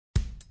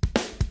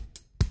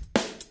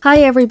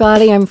Hi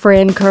everybody, I'm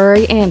Fran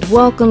Curry and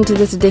welcome to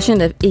this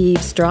edition of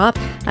Eavesdrop.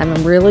 I'm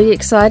really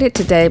excited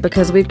today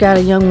because we've got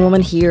a young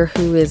woman here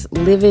who is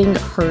living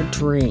her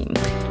dream.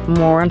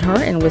 More on her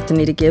and with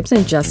Denita Gibbs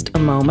in just a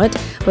moment.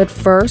 But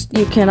first,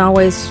 you can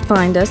always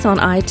find us on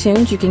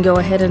iTunes. You can go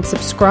ahead and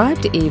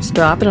subscribe to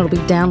Eavesdrop and it'll be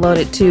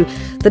downloaded to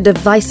the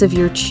device of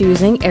your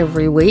choosing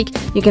every week.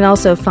 You can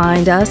also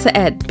find us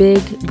at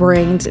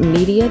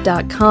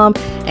bigbrainsmedia.com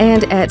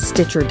and at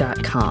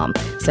Stitcher.com.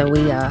 So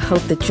we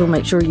hope that you'll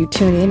make sure you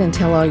tune in and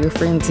tell all your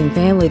friends and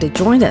family to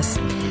join us.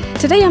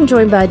 Today I'm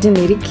joined by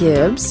Denita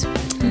Gibbs.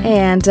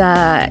 And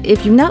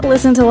if you've not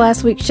listened to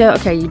last week's show,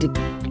 okay, you did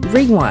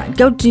rewind.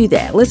 Go do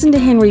that. Listen to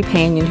Henry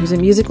Panion, who's a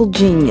musical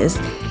genius.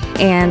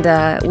 And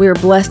we're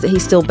blessed that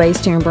he's still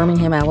based here in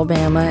Birmingham,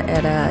 Alabama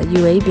at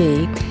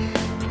UAB.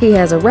 He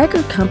has a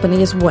record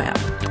company as well,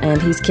 and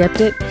he's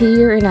kept it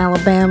here in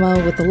Alabama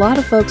with a lot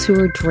of folks who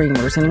are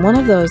dreamers, and one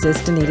of those is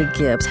Denita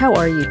Gibbs. How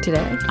are you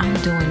today? I'm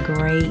doing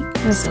great.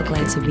 I'm so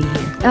glad to be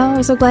here. Oh,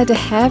 I'm so glad to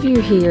have you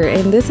here,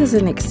 and this is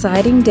an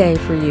exciting day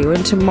for you,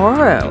 and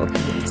tomorrow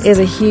is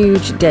a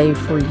huge day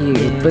for you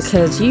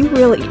because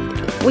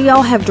we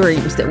all have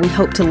dreams that we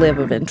hope to live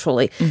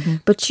eventually,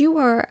 but you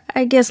are,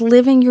 I guess,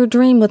 living your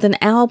dream with an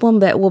album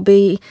that will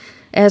be,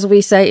 as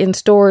we say, in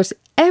stores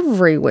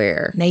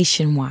everywhere.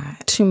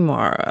 Nationwide.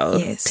 Tomorrow.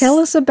 Yes. Tell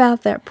us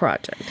about that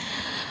project.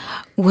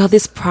 Well,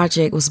 this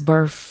project was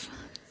birthed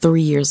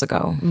 3 years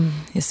ago.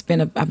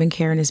 I've been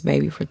carrying this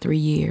baby for 3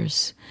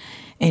 years.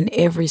 And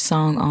every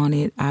song on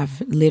it,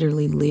 I've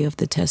literally lived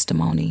the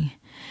testimony.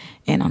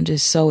 And I'm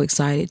just so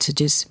excited to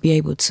just be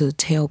able to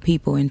tell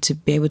people and to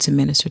be able to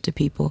minister to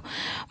people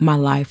my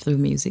life through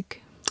music.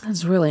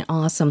 That's really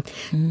awesome.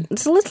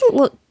 So let's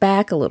look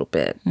back a little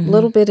bit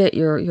at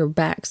your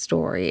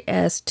backstory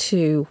as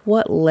to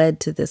what led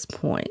to this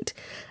point.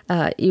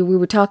 We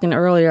were talking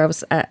earlier.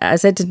 I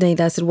said to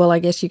Denita, I said, well, I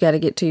guess you got to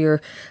get to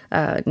your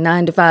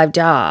 9-to-5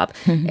 job.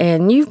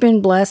 And you've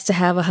been blessed to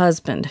have a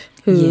husband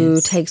who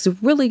takes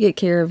really good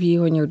care of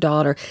you and your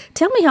daughter.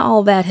 Tell me how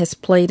all that has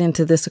played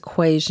into this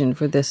equation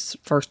for this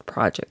first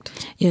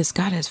project. Yes,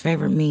 God has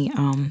favored me.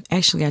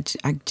 Actually, I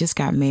just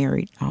got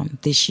married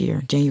this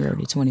year,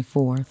 January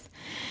 24th.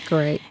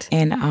 Great.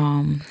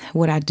 And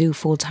what I do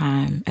full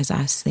time as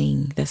I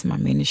sing, that's my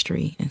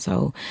ministry. And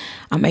so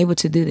I'm able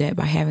to do that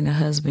by having a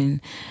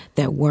husband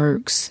that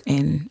works,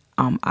 and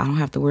I don't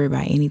have to worry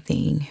about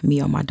anything,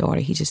 me or my daughter.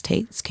 He just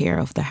takes care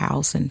of the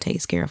house and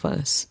takes care of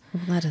us.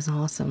 Well, that is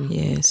awesome.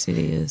 Yes, it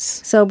is.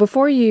 So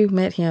before you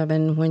met him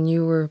and when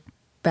you were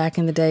back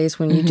in the days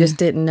when you just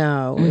didn't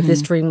know if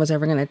this dream was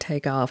ever going to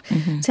take off,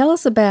 tell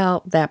us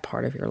about that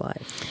part of your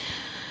life.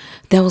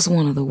 That was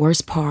one of the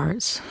worst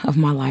parts of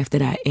my life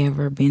that I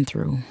ever been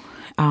through.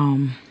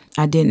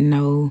 I didn't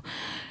know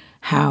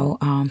how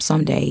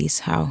some days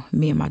how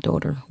me and my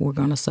daughter were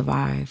going to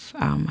survive.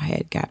 I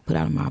had got put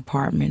out of my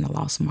apartment. I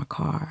lost my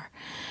car.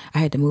 I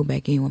had to move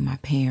back in with my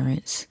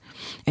parents.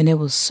 And it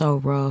was so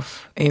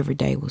rough. Every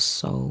day was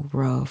so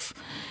rough.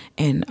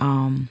 And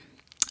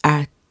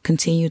I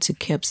continued to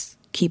kept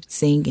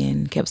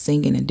singing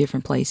in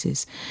different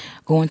places,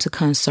 going to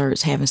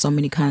concerts, having so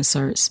many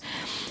concerts.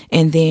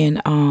 And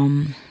then,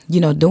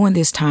 during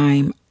this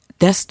time,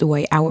 that's the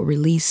way I would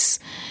release,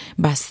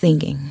 by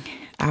singing.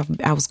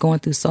 I was going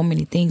through so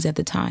many things at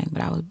the time,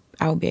 but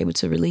I would be able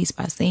to release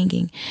by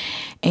singing.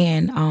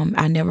 And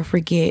I never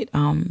forget,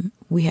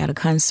 we had a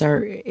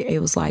concert.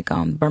 It was like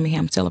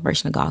Birmingham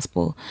Celebration of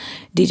Gospel.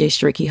 DJ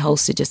Strick, he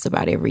hosted just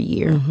about every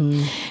year.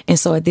 And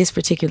so at this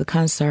particular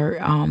concert,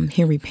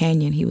 Henry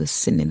Panion, he was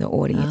sitting in the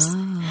audience.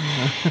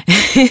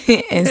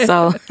 And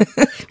so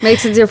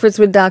makes a difference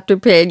with Dr.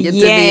 Panion in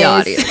the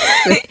audience.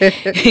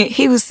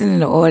 He was sitting in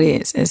the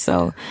audience. And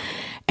so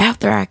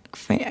after I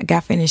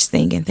got finished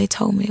singing, they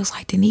told me, it was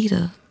like,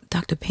 Denita,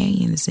 Dr.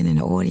 Panion is in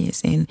the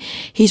audience and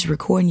he's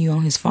recording you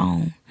on his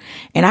phone.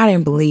 And I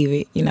didn't believe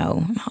it, And I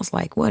was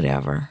like,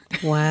 whatever.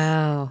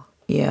 Wow.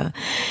 Yeah.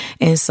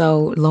 And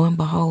so lo and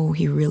behold,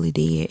 he really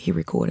did. He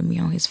recorded me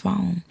on his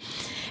phone.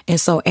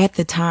 And so at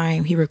the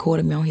time he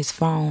recorded me on his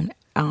phone,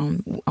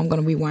 I'm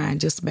going to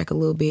rewind just back a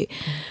little bit.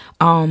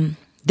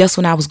 That's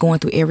when I was going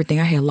through everything.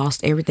 I had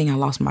lost everything. I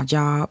lost my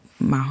job,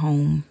 my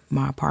home,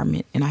 my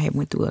apartment, and I had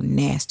went through a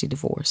nasty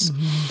divorce.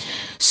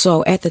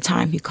 So at the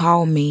time he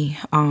called me,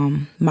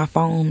 my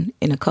phone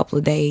in a couple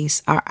of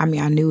days, I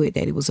knew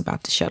that it was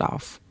about to shut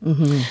off.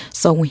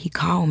 So when he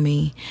called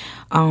me,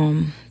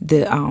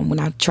 when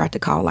I tried to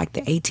call like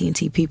the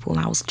AT&T people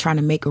and I was trying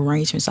to make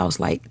arrangements, I was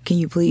like, can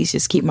you please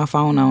just keep my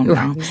phone on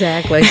now?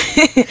 Exactly.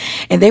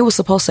 And they were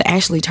supposed to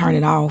actually turn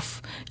it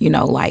off,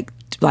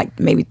 like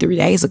maybe 3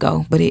 days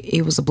ago, but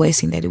it was a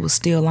blessing that it was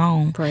still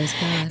on. Praise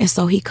God. And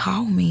so he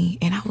called me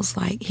and I was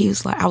like,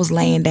 I was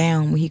laying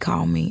down when he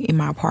called me in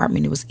my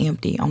apartment. It was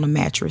empty on a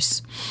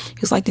mattress. He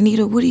was like,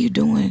 Denita, what are you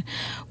doing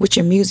with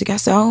your music? I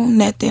said, oh,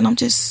 nothing. I'm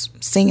just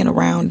singing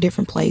around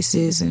different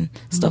places and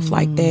stuff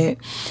like that.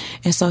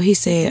 And so he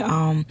said,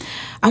 I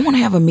want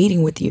to have a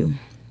meeting with you.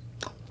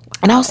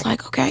 And I was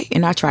like, okay.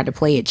 And I tried to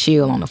play it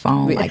chill on the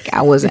phone. Like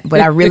I wasn't,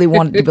 but I really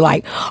wanted to be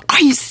like,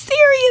 are you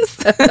serious?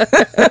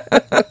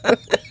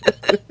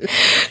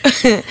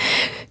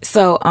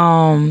 So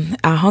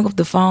I hung up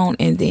the phone,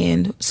 and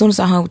then as soon as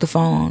I hung up the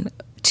phone,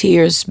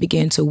 tears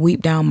began to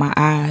weep down my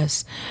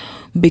eyes,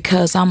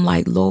 because I'm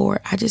like,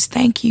 Lord, I just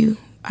thank you.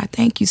 I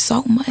thank you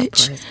so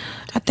much.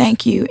 I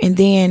thank you. And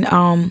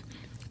then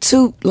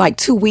 2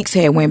 weeks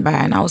had went by,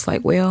 and I was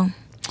like, well,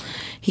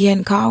 he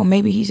hadn't called.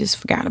 Maybe he just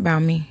forgot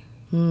about me.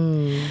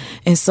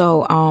 And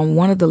so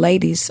one of the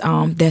ladies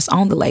that's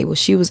on the label,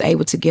 she was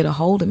able to get a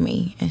hold of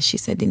me, and she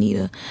said,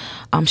 Denita,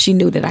 she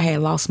knew that I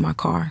had lost my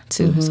car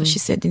too. So she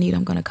said, Denita,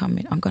 I'm gonna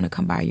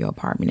come by your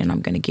apartment, and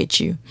I'm gonna get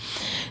you.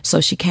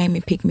 So she came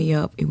and picked me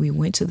up, and we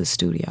went to the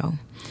studio,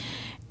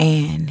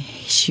 and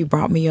she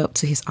brought me up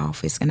to his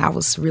office, and I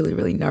was really,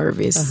 really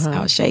nervous. I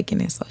was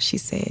shaking, and so she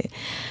said,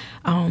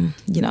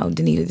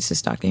 Denita, this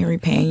is Dr. Henry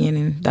Panion,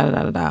 and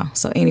da-da-da-da-da.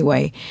 So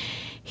anyway,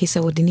 he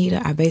said, well,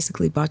 Denita, I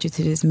basically brought you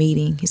to this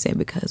meeting. He said,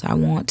 because I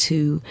want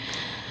to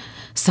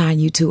sign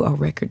you to a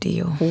record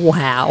deal.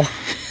 Wow.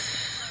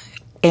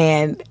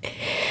 And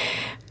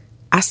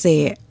I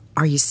said,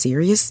 are you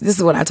serious? This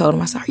is what I told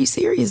him. I said, are you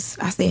serious?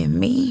 I said,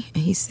 me?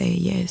 And he said,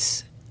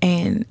 yes.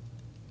 And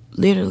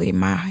literally,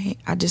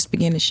 I just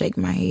began to shake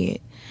my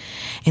head.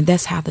 And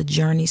that's how the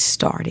journey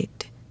started.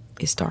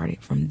 It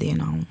started from then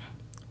on.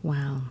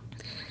 Wow.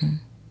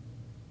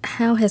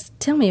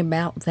 Tell me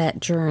about that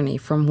journey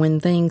from when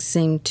things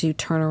seemed to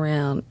turn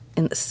around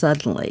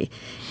suddenly,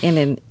 in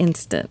an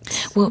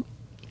instant. Well,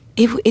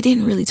 it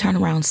didn't really turn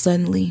around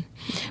suddenly,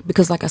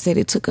 because like I said,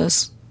 it took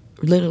us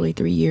literally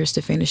 3 years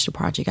to finish the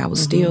project. I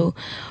was still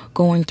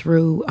going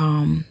through,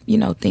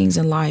 things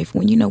in life.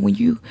 When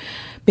you've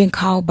been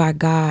called by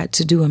God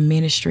to do a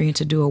ministry and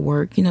to do a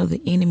work,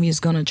 the enemy is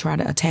going to try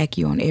to attack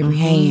you on every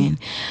hand.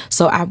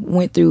 So I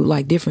went through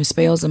like different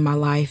spells in my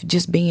life,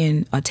 just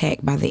being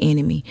attacked by the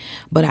enemy.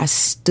 But I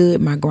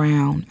stood my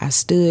ground. I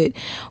stood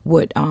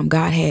what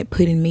God had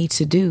put in me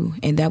to do,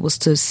 and that was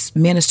to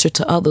minister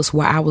to others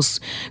while I was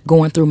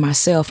going through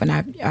myself. And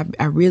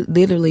I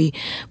literally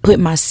put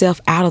myself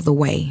out of the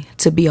way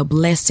to be a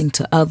blessing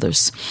to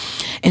others.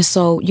 And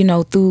so,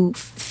 through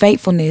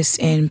faithfulness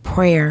and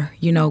prayer,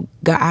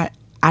 God,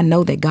 I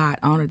know that God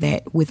honored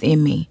that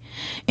within me.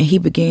 And he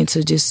began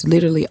to just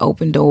literally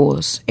open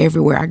doors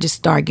everywhere. I just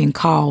started getting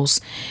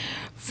calls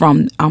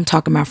I'm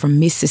talking about from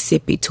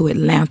Mississippi to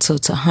Atlanta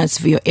to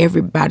Huntsville.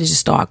 Everybody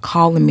just started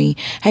calling me.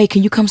 Hey,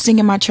 can you come sing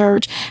in my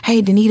church?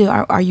 Hey,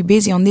 Denita, are you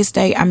busy on this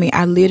day? I mean,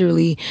 I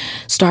literally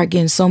started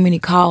getting so many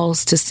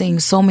calls to sing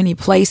so many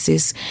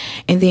places.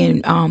 And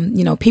then,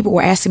 people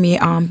were asking me,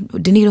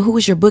 Denita, who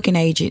is your booking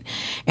agent?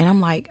 And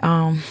I'm like,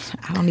 I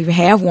don't even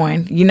have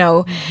one.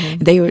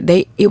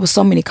 It was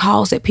so many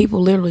calls that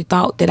people literally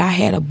thought that I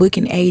had a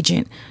booking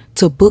agent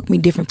to book me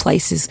different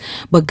places,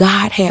 but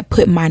God had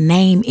put my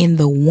name in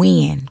the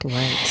wind.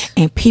 Right.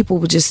 And people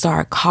would just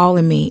start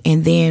calling me.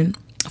 And then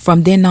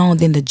from then on,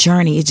 the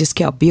journey, it just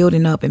kept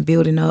building up and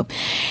building up.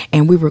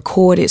 And we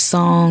recorded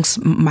songs.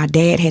 My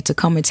dad had to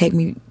come and take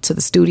me to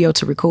the studio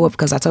to record,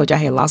 because I told you I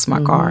had lost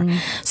my car.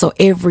 So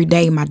every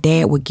day my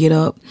dad would get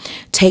up,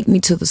 take me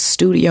to the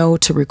studio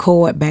to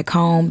record back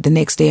home the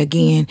next day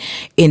again.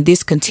 And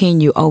this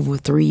continued over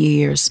 3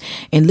 years.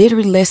 And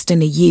literally less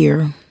than a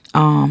year,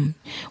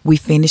 we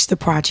finished the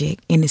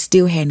project, and it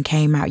still hadn't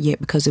came out yet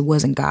because it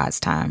wasn't God's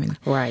timing.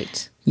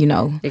 Right.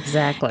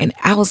 Exactly. And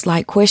I was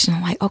like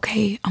questioning, like,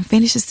 okay, I'm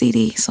finished the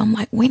CD. So I'm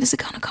like, when is it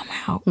going to come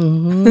out?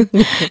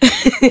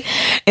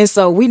 And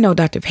so we know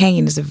Dr.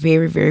 Panion is a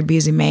very, very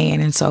busy man.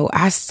 And so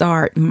I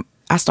started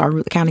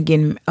really kind of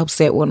getting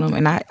upset with him.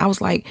 And I was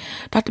like,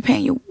 Dr.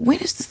 Panion, when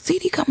is the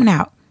CD coming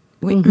out?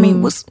 I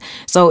mean,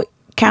 so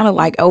kind of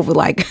like over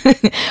like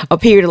a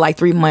period of like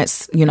 3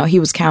 months, he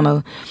was kind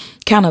of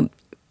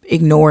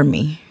ignoring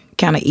me,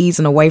 kind of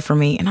easing away from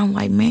me. And I'm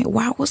like, man,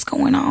 wow, what's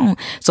going on?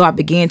 So I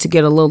began to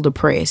get a little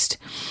depressed.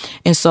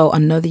 And so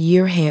another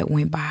year had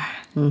went by.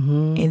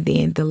 And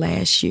then the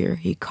last year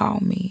he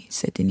called me,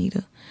 said,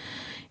 Denita,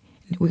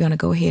 we're going to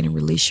go ahead and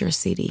release your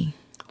CD.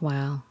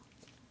 Wow.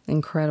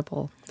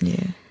 Incredible.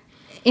 Yeah.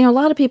 A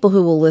lot of people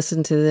who will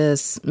listen to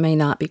this may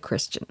not be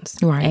Christians.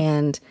 Right.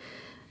 And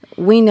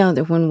we know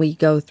that when we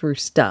go through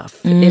stuff,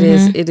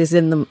 it is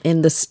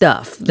in the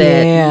stuff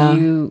that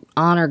you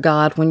honor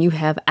God when you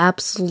have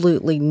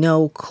absolutely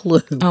no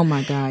clue. Oh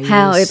my God!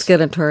 How it's going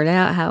to turn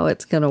out, how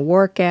it's going to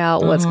work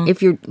out.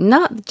 If you're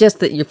not just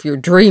that if your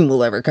dream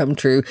will ever come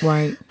true.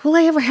 Right? Will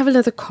I ever have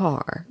another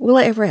car? Will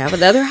I ever have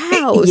another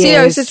house?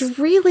 Yes. It's just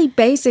really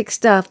basic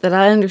stuff that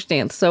I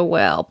understand so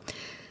well.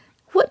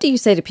 What do you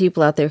say to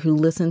people out there who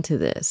listen to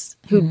this,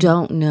 who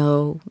don't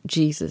know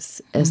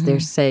Jesus as their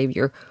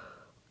Savior?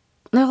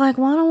 They're like,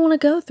 well, I don't want to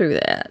go through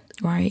that.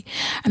 Right.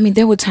 I mean,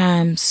 there were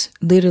times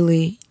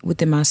literally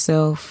within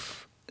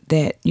myself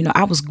that,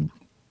 I was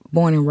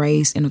born and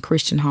raised in a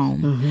Christian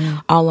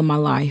home all of my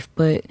life,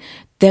 but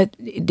that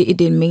it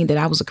didn't mean that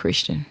I was a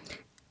Christian.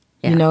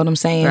 Yeah. You know what I'm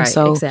saying? Right,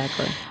 so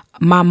exactly.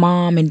 My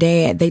mom and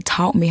dad, they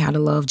taught me how to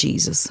love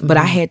Jesus, but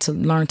I had to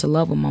learn to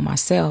love him on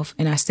myself.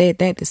 And I said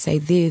that to say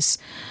this.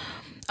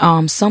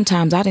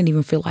 Sometimes I didn't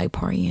even feel like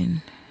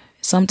praying.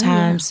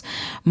 Sometimes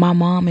my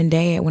mom and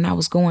dad, when I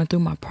was going through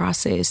my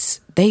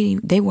process,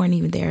 they weren't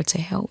even there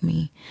to help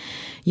me.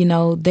 You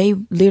know, they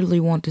literally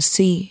want to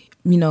see,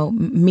 you know,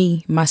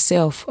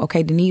 myself.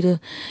 Okay, Denita,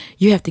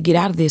 you have to get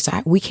out of this.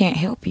 We can't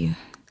help you.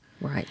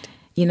 Right.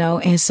 You know,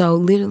 and so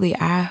literally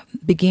I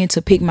began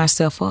to pick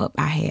myself up.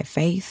 I had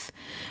faith,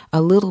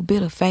 a little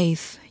bit of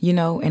faith, you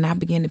know, and I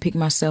began to pick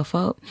myself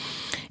up,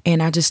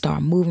 and I just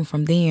started moving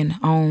from then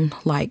on,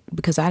 like,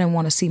 because I didn't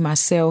want to see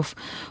myself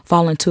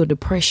fall into a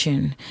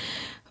depression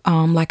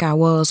like I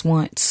was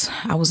once.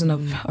 I was in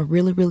a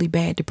really, really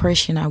bad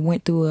depression. I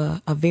went through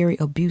a very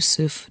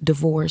abusive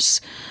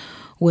divorce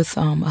with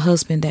a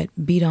husband that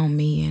beat on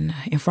me and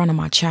in front of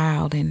my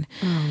child, and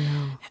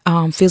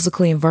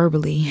physically and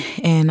verbally.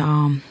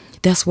 And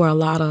that's where a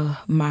lot of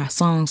my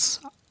songs,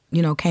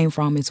 you know, came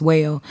from as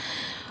well.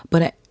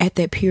 But at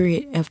that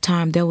period of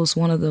time, that was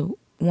one of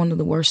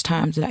the worst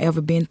times that I ever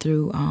been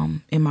through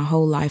in my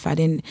whole life.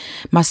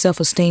 My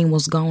self-esteem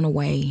was gone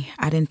away.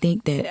 I didn't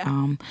think that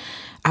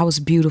I was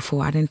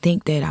beautiful. I didn't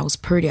think that I was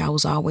pretty. I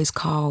was always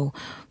called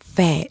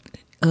fat,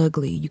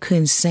 ugly. You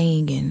couldn't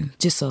sing, and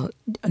just a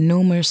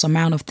numerous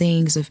amount of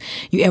things. If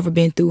you ever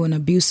been through an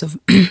abusive,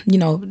 you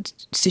know,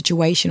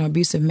 situation, or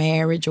abusive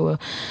marriage, or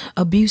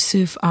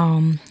abusive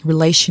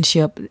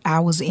relationship,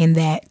 I was in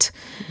that,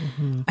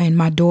 and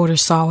my daughter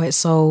saw it.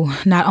 So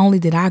not only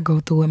did I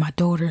go through it, my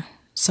daughter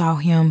saw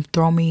him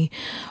throw me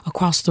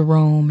across the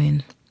room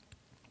and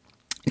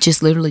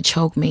just literally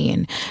choke me.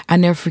 And I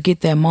never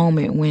forget that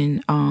moment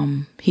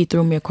when he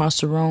threw me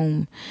across the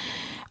room,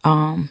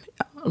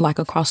 like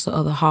across the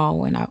other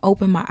hall. And I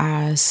opened my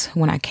eyes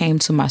when I came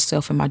to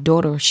myself, and my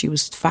daughter, she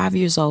was 5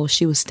 years old.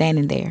 She was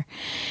standing there,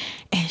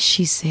 and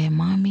she said,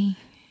 "Mommy,"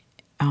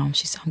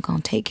 she said, "I'm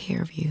going to take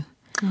care of you."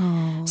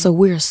 Oh. So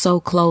we're so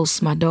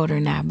close, my daughter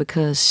and I,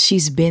 because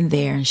she's been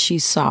there and she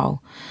saw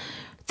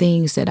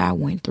things that I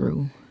went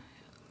through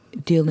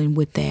dealing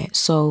with that.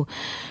 So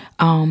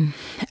I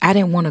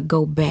didn't want to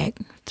go back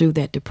through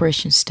that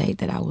depression state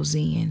that I was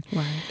in.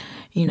 Right.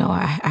 You know,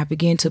 I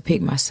began to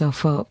pick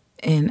myself up,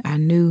 and I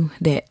knew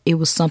that it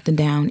was something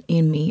down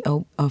in me,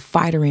 a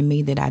fighter in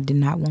me, that I did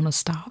not want to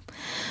stop.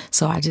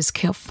 So I just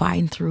kept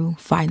fighting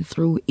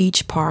through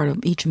each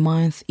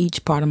month,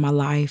 each part of my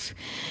life.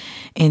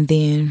 And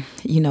then,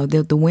 you know,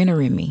 the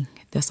winner in me,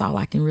 that's all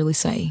I can really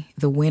say.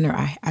 The winner,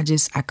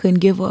 I couldn't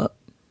give up.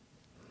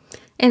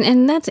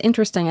 And that's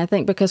interesting, I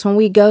think, because when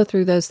we go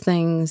through those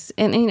things,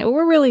 and you know,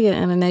 we're really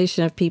in a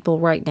nation of people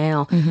right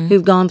now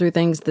who've gone through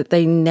things that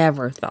they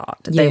never thought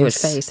that they would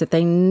face, that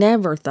they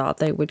never thought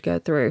they would go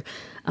through.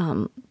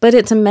 But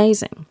it's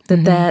amazing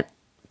that that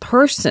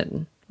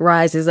person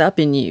rises up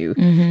in you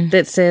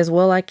that says,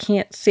 well, I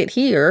can't sit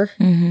here,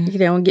 you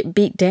know, and get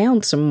beat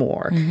down some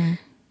more.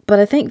 But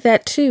I think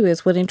that, too,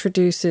 is what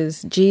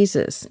introduces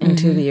Jesus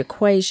into the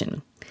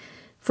equation.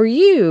 For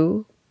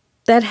you,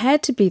 that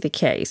had to be the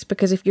case,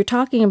 because if you're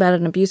talking about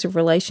an abusive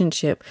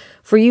relationship,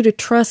 for you to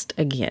trust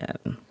again.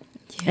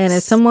 Yes. And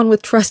as someone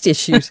with trust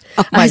issues,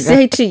 I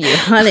say to you,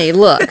 honey,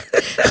 look,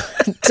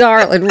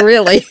 darling,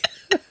 really.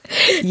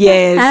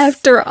 Yes.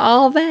 After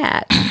all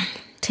that,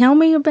 tell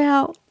me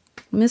about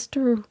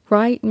Mr.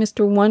 Right,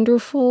 Mr.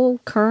 Wonderful,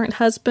 current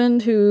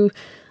husband, who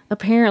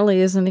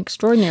apparently is an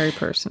extraordinary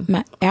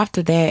person.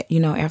 After that, you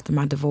know, after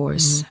my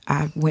divorce,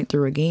 I went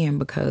through again,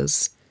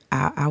 because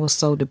I was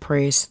so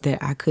depressed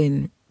that I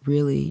couldn't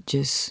really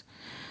just,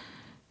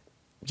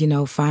 you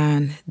know,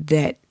 find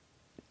that,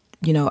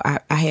 you know,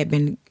 I had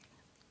been,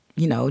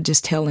 you know,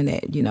 just telling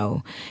that, you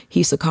know,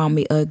 he used to call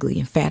me ugly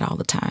and fat all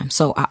the time.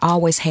 So I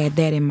always had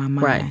that in my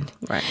mind.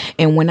 Right.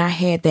 And when I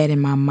had that in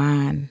my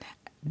mind,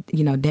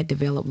 you know, that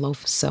developed low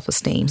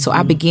self-esteem. So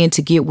I began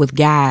to get with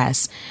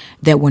guys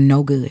that were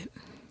no good.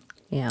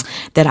 Yeah.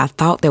 That I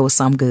thought there was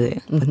some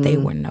good, but they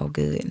were no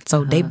good.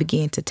 So they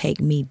began to take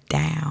me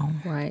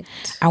down. Right.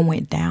 I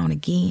went down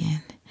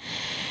again.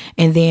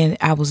 And then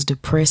I was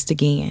depressed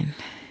again.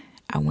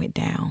 I went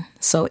down.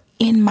 So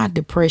in my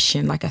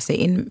depression, like I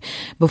said,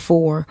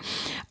 before,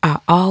 I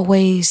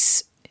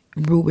always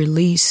will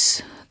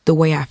release the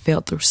way I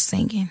felt through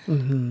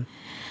singing.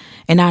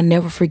 And I'll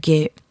never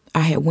forget,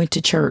 I had went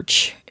to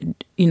church,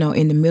 you know,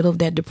 in the middle of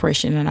that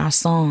depression, and I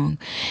sung,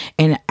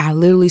 and I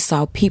literally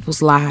saw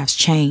people's lives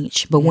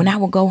change. But when I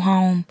would go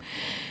home,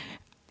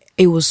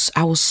 I was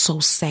so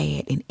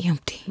sad and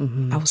empty.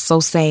 I was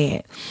so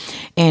sad.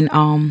 And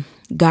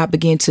God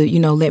began to, you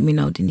know, let me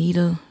know,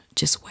 Denita,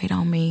 just wait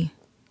on me.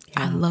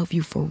 I love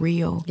you for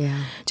real.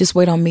 Yeah. Just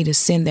wait on me to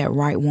send that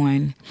right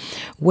one.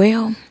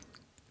 Well,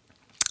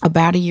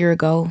 about a year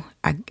ago,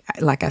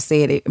 like I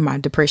said, my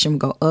depression would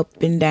go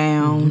up and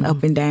down,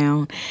 up and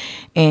down.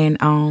 And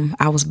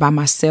I was by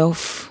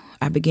myself.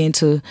 I began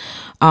to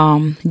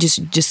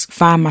just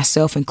find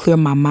myself and clear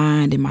my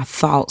mind and my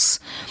thoughts.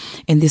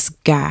 And this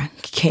guy,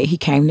 he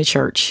came to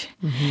church.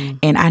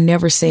 And I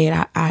never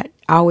said, I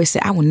always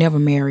said, I will never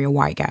marry a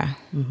white guy.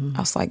 I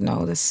was like,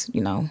 no, this,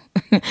 you know.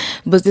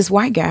 But this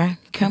white guy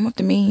come up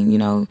to me, and, you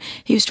know,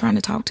 he was trying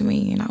to talk to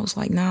me. And I was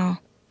like, no.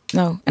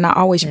 And I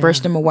always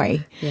brushed him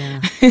away.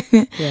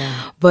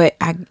 But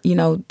you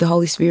know, the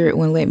Holy Spirit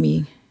wouldn't let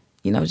me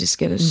just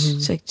get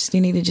just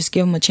need to just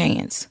give him a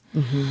chance.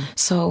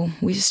 So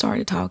we just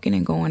started talking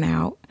and going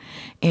out,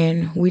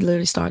 and we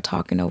literally started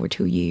talking over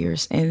 2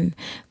 years. And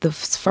the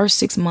first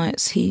 6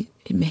 months, he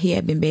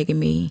had been begging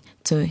me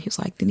to. He was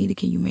like, "Denita,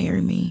 can you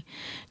marry me?"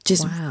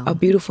 Just a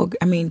beautiful. But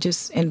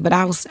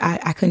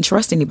I couldn't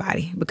trust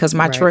anybody because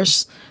my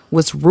trust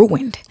was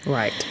ruined.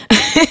 Right,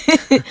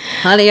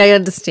 honey, I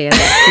understand.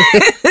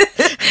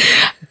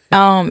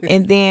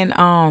 And then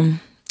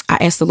I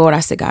asked the Lord. I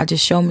said, "God,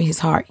 just show me his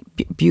heart,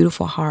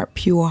 beautiful heart,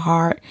 pure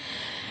heart.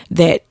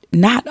 That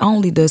not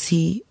only does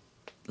he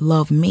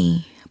love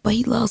me, but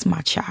he loves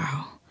my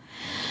child."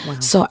 Wow.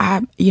 So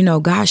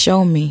God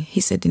showed me.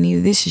 He said,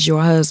 "Denita, this is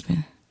your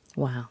husband."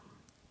 Wow.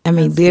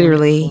 That's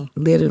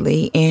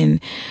literally. And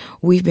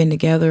we've been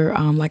together.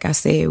 Like I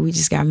said, we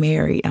just got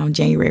married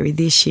January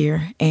this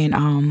year.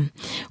 And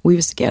we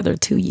was together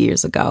 2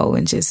 years ago.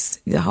 And just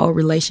the whole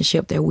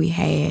relationship that we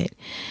had,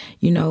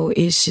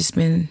 it's just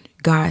been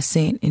God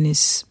sent, and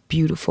it's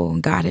beautiful.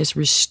 And God has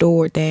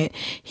restored that.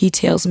 He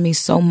tells me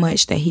so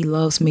much that he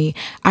loves me.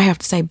 I have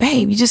to say,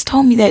 babe, you just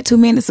told me that 2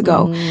 minutes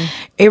ago.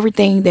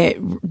 Everything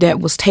that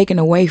was taken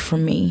away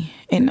from me.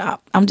 And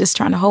I'm just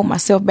trying to hold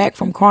myself back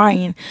from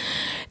crying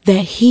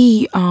that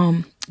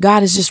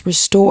God has just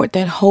restored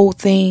that whole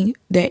thing,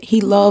 that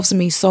he loves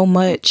me so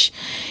much.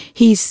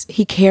 He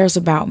cares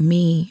about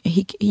me.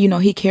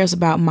 He cares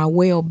about my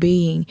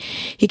well-being.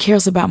 He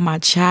cares about my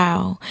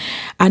child.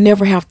 I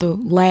never have to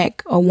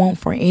lack or want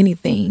for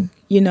anything.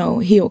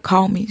 He'll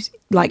call me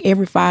like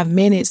every 5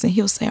 minutes and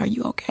he'll say, "Are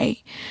you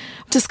okay?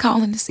 I'm just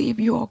calling to see if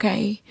you're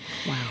okay."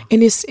 Wow.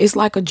 And it's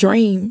like a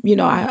dream.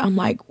 I'm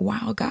like,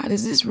 wow, God,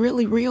 is this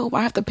really real?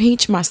 I have to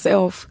pinch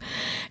myself.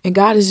 And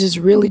God is just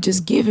really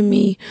just giving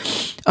me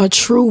a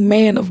true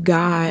man of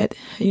God.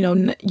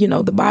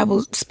 The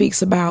Bible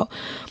speaks about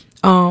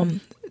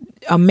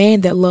a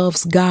man that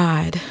loves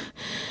God.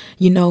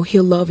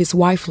 He'll love his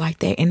wife like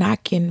that. And I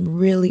can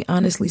really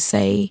honestly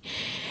say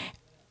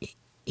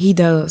he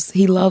does.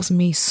 He loves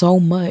me so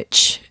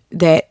much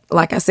that,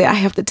 like I said, I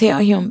have to tell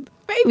him,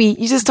 "Baby,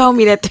 you just told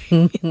me that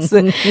thing."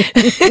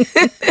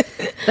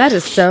 That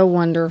is so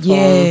wonderful.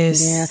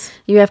 Yes. Yeah.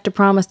 You have to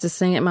promise to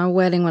sing at my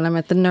wedding when I'm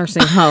at the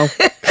nursing home.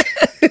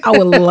 I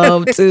would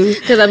love to.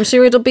 Because I'm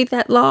sure it'll be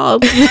that long.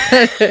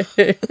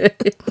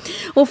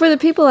 Well, for the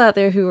people out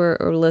there who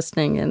are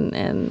listening,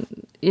 and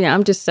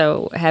I'm just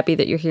so happy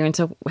that you're here and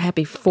so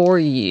happy for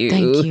you.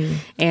 Thank you.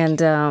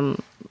 And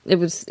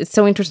it's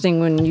so interesting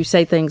when you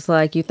say things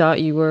like you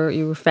thought you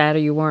were fat or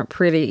you weren't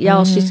pretty.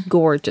 Y'all, she's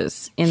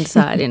gorgeous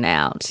inside and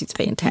out. She's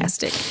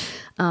fantastic.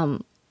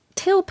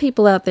 Tell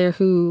people out there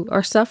who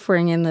are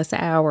suffering in this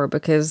hour,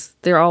 because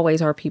there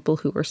always are people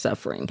who are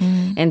suffering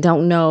and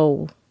don't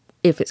know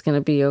if it's going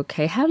to be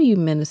okay. How do you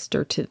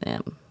minister to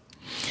them?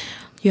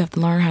 You have to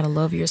learn how to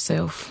love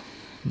yourself.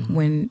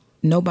 When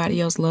nobody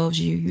else loves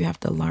you, you have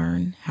to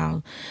learn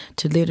how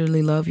to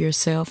literally love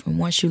yourself. And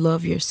once you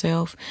love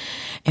yourself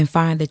and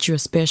find that you're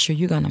special,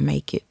 you're going to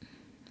make it.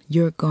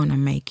 You're going to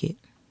make it.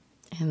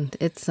 And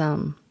it's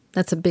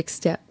that's a big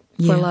step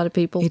for a lot of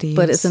people. It is.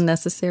 But it's a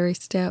necessary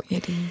step.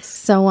 It is.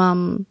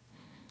 So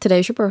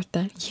today's your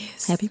birthday.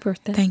 Yes. Happy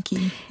birthday. Thank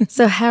you.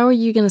 So how are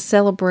you going to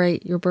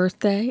celebrate your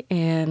birthday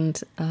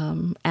and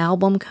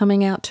album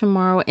coming out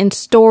tomorrow in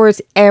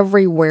stores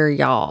everywhere,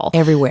 y'all?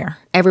 Everywhere.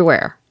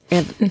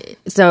 And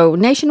so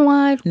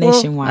nationwide?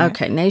 Nationwide.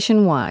 Okay,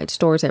 nationwide,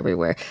 stores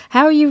everywhere.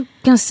 How are you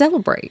going to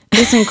celebrate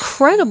this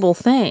incredible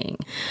thing?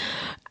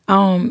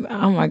 Oh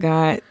my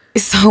God.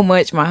 It's so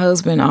much my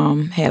husband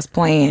has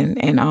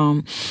planned, and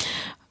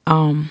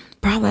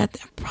probably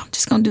I'm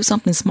just going to do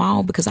something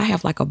small because I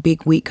have like a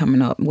big week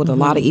coming up with a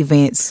lot of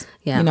events.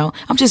 Yeah.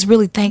 I'm just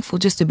really thankful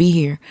just to be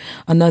here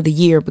another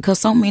year, because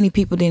so many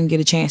people didn't get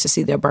a chance to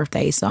see their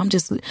birthdays. So I'm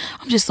just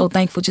so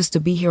thankful just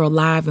to be here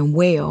alive and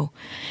well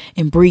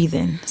and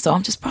breathing. So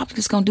I'm probably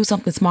just going to do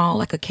something small,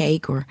 like a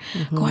cake or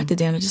go out to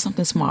dinner, just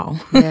something small.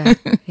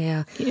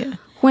 Yeah.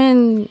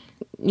 When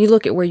you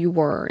look at where you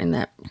were in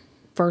that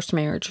first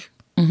marriage,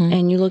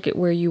 and you look at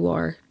where you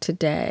are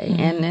today,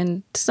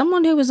 and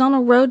someone who was on a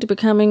road to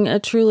becoming a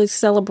truly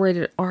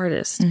celebrated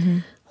artist,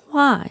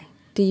 why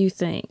do you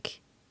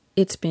think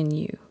it's been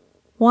you?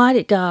 Why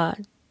did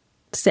God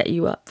set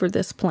you up for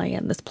this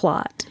plan, this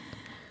plot?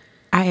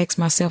 I ask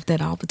myself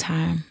that all the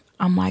time.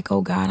 I'm like,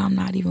 oh God, I'm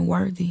not even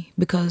worthy,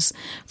 because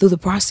through the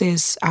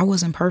process, I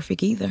wasn't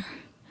perfect either.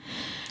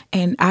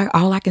 And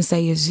all I can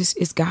say is just,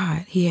 it's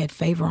God. He had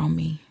favor on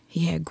me.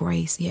 He had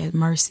grace, he had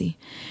mercy,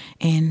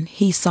 and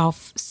he saw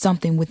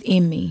something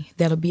within me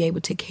that'll be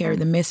able to carry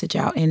the message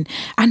out. And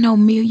I know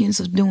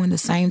millions are doing the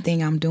same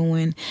thing I'm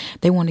doing.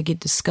 They want to get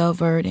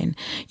discovered, and,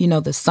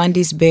 the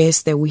Sunday's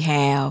Best that we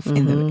have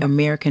and the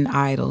American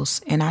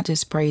Idols. And I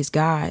just praise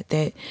God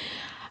that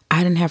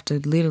I didn't have to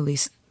literally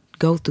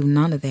go through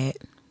none of that.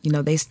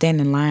 They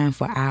stand in line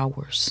for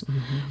hours.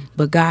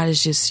 But God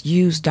has just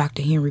used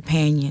Dr. Henry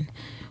Panion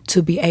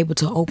to be able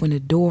to open the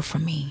door for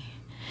me.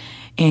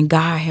 And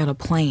God had a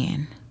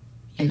plan.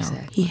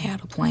 He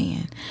had a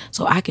plan.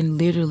 So I can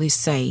literally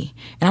say,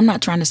 and I'm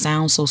not trying to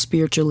sound so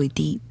spiritually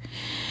deep,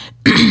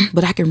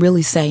 but I can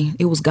really say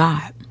it was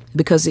God.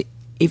 Because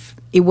if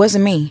it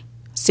wasn't me,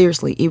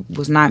 seriously, it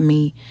was not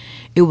me,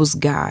 it was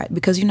God.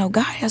 Because,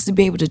 God has to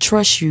be able to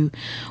trust you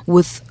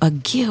with a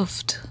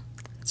gift.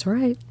 That's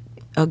right.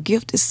 A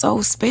gift is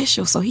so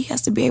special, so he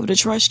has to be able to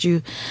trust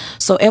you.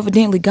 So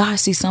evidently God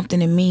sees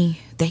something in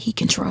me that he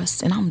can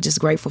trust, and I'm just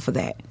grateful for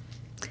that.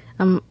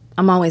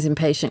 I'm always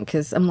impatient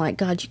because I'm like,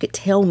 God, you could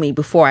tell me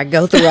before I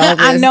go through all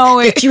this. I know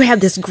it. That you have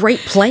this great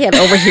plan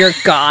over here,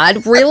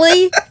 God.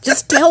 Really?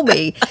 Just tell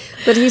me.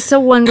 But he's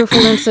so wonderful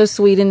and so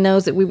sweet and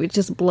knows that we would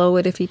just blow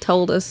it if he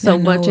told us so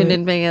much in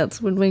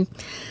advance. Would we?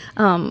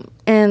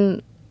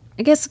 And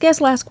I guess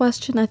last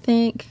question, I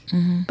think.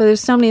 Mm-hmm. But there's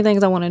so many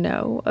things I want to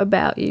know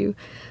about you.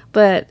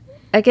 But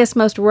I guess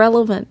most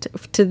relevant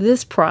to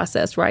this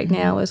process right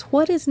now is,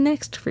 what is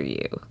next for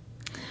you?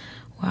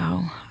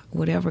 Wow.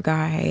 Whatever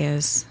God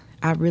has,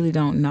 I really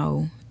don't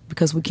know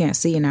because we can't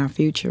see in our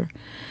future.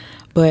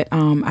 But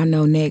I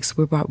know next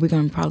we're going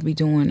to probably be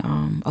doing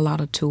a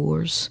lot of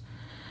tours,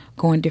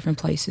 going different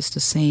places to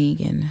sing,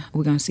 and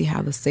we're going to see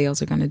how the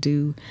sales are going to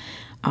do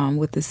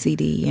with the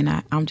CD.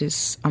 And I'm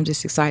just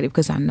excited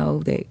because I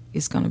know that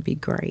it's going to be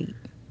great.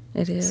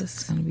 It is. So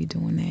it's going to be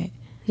doing that.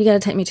 You got to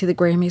take me to the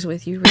Grammys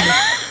with you, really.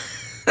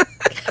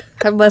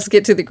 I must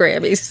get to the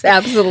Grammys.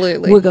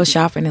 Absolutely. We'll go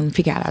shopping and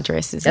pick out our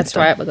dresses. That's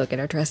right. We'll go get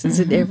our dresses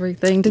and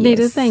everything.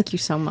 Denita, thank you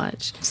so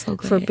much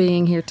for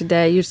being here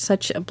today. You're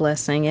such a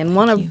blessing. And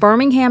one of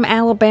Birmingham,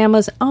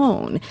 Alabama's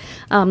own.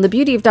 The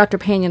beauty of Dr.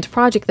 Panion's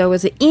project, though,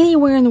 is that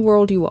anywhere in the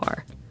world you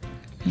are,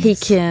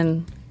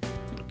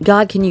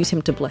 God can use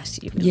him to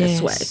bless you in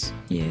this way.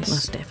 Yes.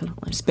 Most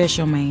definitely.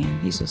 Special man.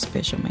 He's a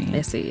special man.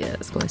 Yes, he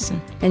is. Bless him.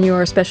 And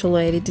you're a special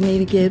lady.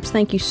 Denita Gibbs,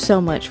 thank you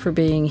so much for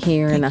being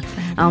here. And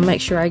I'll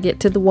make sure I get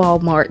to the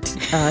Walmart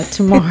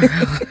tomorrow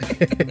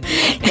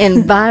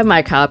and buy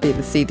my copy of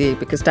the CD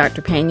because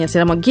Dr. Panion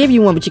said, I'm going to give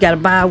you one, but you got to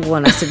buy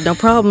one. I said, no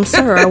problem,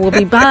 sir. I will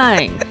be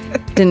buying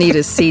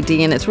Denita's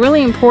CD. And it's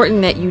really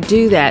important that you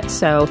do that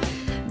so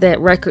that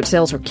record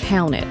sales are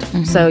counted.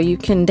 Mm-hmm. So you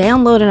can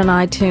download it on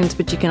iTunes,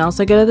 but you can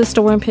also go to the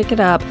store and pick it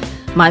up.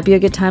 Might be a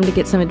good time to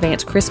get some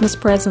advanced Christmas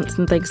presents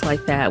and things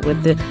like that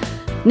with the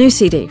new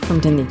CD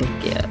from Denita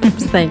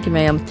Gibbs. Thank you,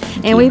 ma'am.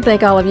 And we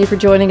thank all of you for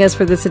joining us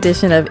for this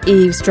edition of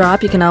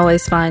Eavesdrop. You can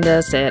always find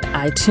us at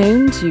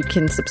iTunes. You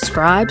can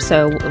subscribe,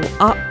 so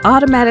we'll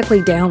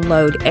automatically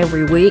download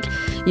every week.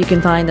 You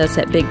can find us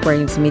at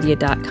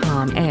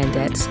bigbrainsmedia.com and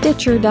at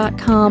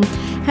stitcher.com.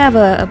 Have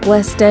a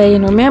blessed day.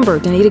 And remember,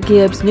 Denita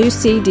Gibbs' new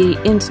CD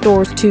in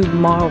stores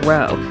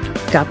tomorrow.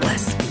 God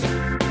bless.